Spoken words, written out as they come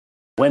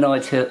When I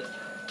tell...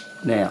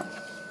 Now...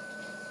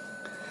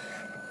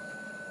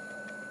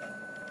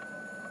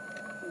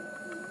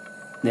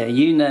 Now,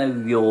 you know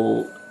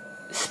your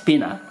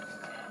spinner.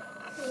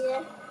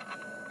 Yeah.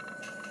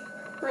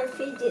 My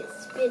fidget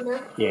spinner.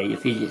 Yeah, your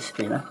fidget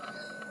spinner.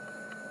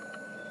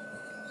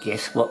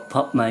 Guess what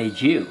Pop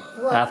made you?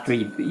 What? After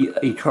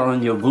he tried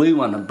on your blue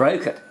one and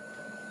broke it.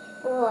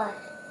 What?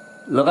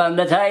 Look on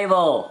the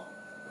table.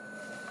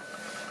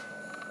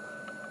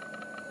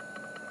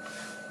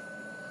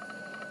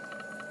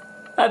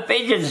 A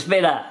fidget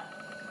spinner.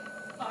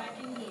 I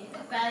can hear the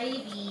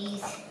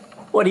babies.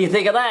 What do you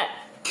think of that?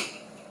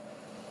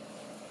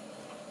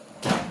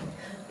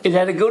 Is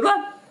that a good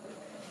one?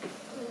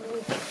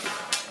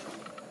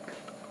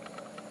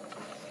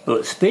 Will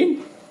it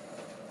spin?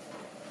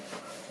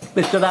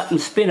 Lift it up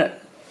and spin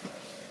it.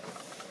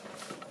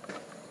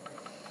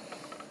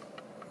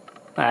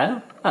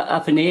 No,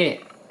 up in the air.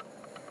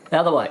 The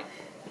other way.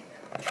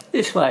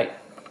 This way.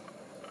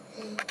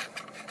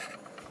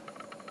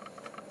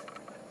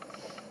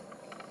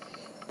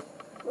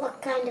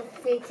 What kind of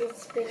fidget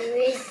spinner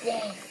is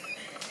this?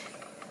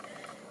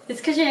 It's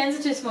because your hands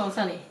are too small,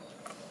 Sonny.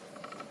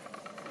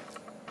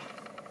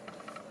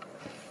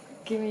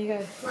 Give me a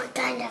go. What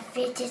kind of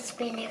fidget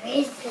spinner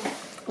is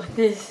this? Like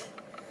this.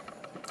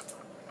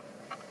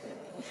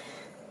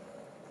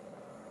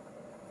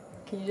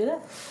 Can you do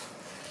that?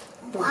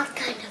 What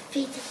kind of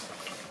fidget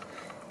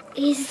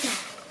is that?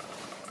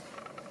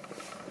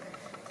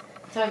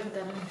 Sorry, put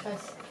that on your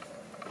face.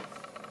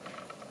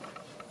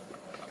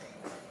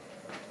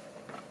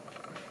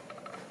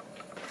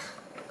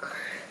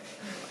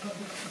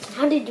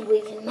 How did you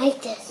even make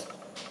this?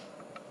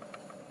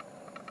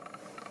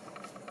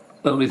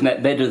 Well, isn't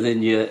that better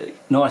than your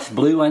nice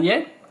blue one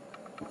yet?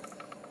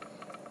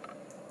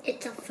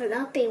 It's a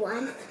floppy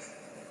one.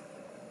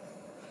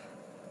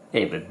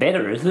 Yeah, but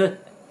better, isn't it?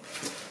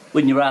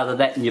 Wouldn't you rather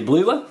that than your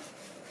blue one?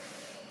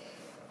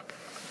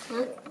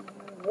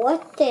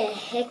 What the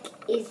heck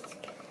is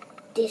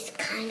this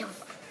kind of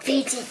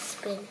fidget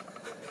spinner?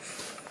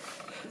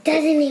 It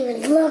doesn't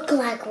even look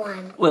like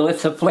one. Well,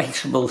 it's a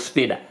flexible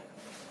spinner.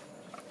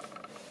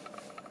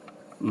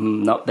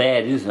 Not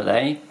bad, is it,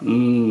 eh?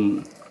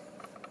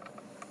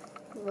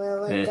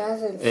 Well, it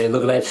doesn't. Yeah,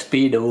 look at that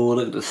spin. Oh,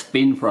 look at the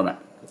spin from it.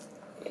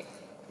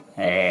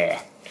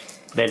 Yeah,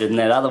 better than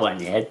that other one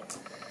you had.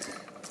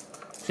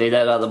 See,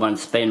 that other one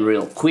spin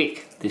real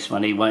quick. This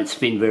one, he won't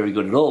spin very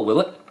good at all,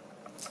 will it?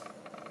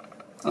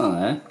 Oh,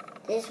 no.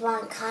 This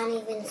one can't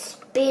even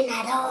spin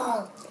at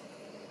all.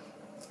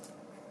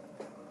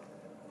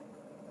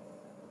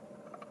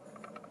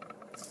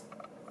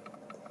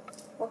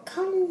 What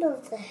kind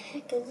of the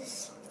heck is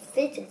this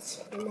fidget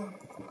spinner?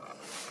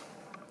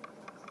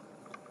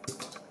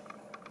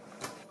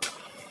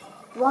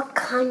 What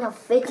kind of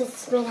fidget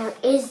spinner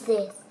is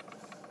this?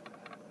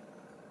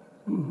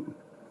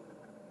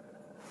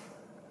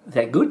 Is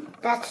that good?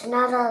 That's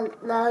not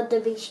allowed to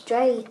be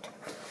straight.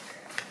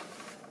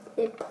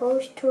 It's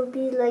supposed to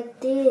be like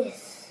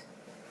this.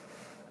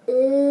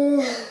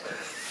 You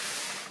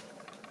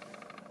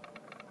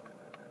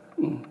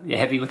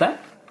happy with that?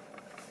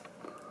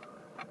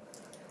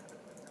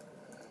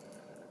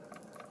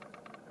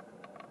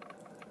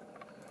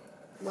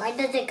 Why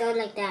does it go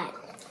like that?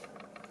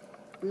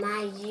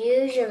 My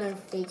usual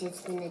fidget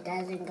spinner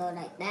doesn't go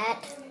like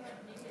that.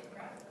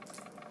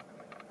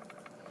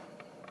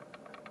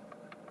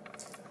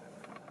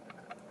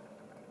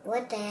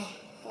 What the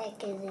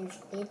heck is this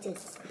fidget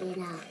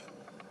spinner?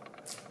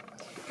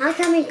 How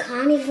come it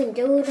can't even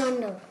do it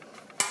on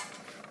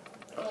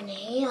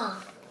here?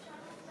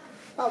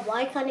 Oh,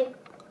 why can't it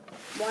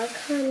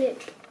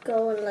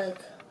go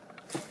like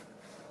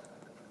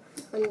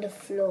on the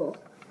floor?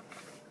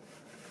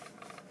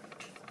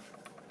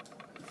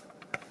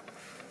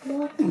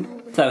 What kind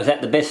of... So is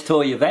that the best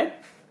toy you've had?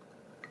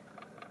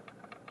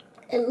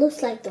 It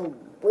looks like the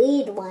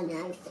weird one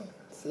I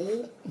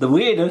see. The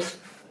weirdest?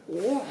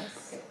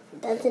 Yes.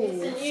 It doesn't It's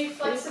even a new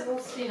flexible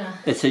spinner.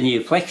 It's a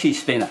new flexi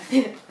spinner.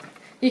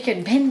 You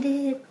can bend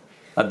it.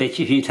 I bet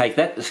you if you take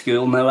that to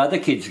school, no other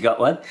kid's got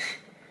one.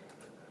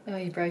 Oh,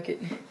 you broke it.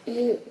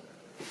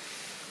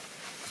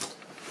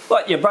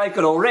 What, you broke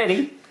it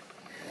already?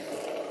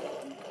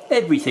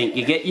 Everything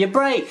you get, you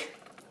break.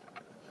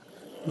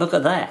 Look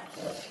at that.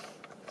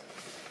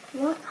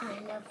 What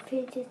kind of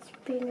fidget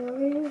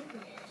spinner is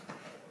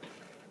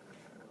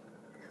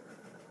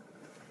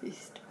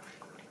this?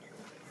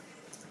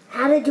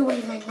 How did you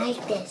even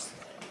make this?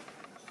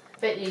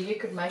 Bet you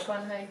could make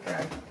one, hey,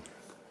 Greg?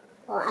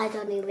 Well, I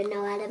don't even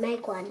know how to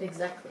make one.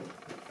 Exactly.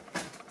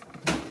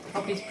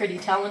 Poppy's pretty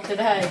talented,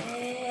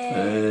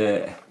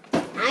 hey?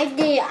 I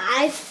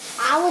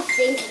was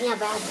thinking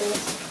about this.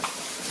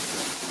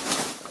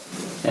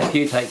 Now, if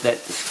you take that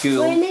to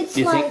school, When do it's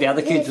you think like the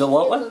other kids will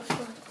want one?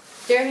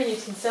 Do you reckon you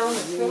can sell them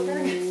at school,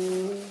 Greg?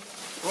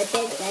 I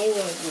bet they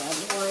would want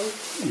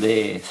one.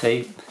 There,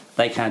 see?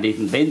 They can't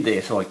even bend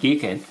theirs like you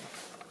can.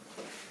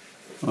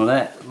 Well,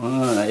 that,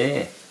 oh,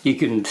 yeah. You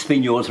can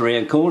spin yours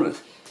around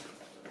corners.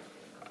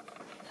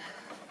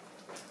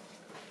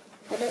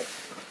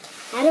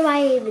 How do do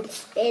I even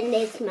spin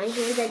this? My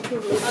hands are too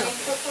weak.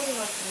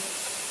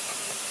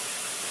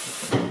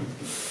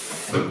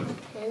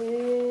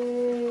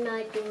 And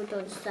I do it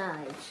on the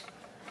sides.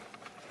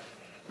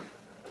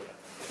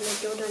 And I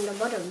do it on the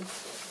bottom.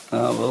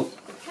 Oh, well,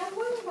 Have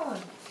one on.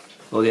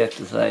 all you have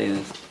to say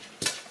is,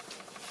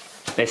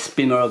 best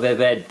spinner I've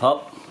ever had,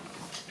 Pop.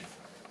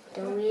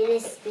 The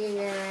weirdest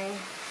spinner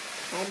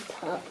I had,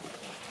 Pop.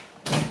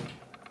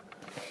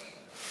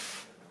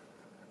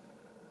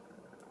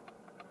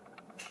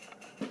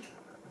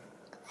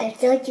 I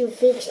thought you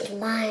fixed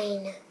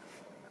mine.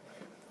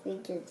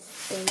 Fidget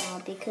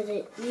spinner because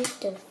it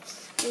used to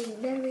spin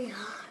very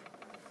hard.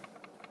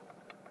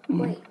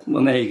 Wait.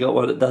 Well, now you got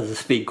one that doesn't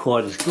spin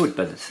quite as good,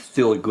 but it's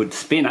still a good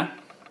spinner.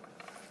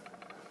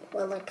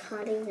 Well, I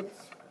can't even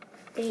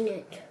spin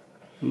it.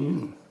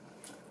 Mm.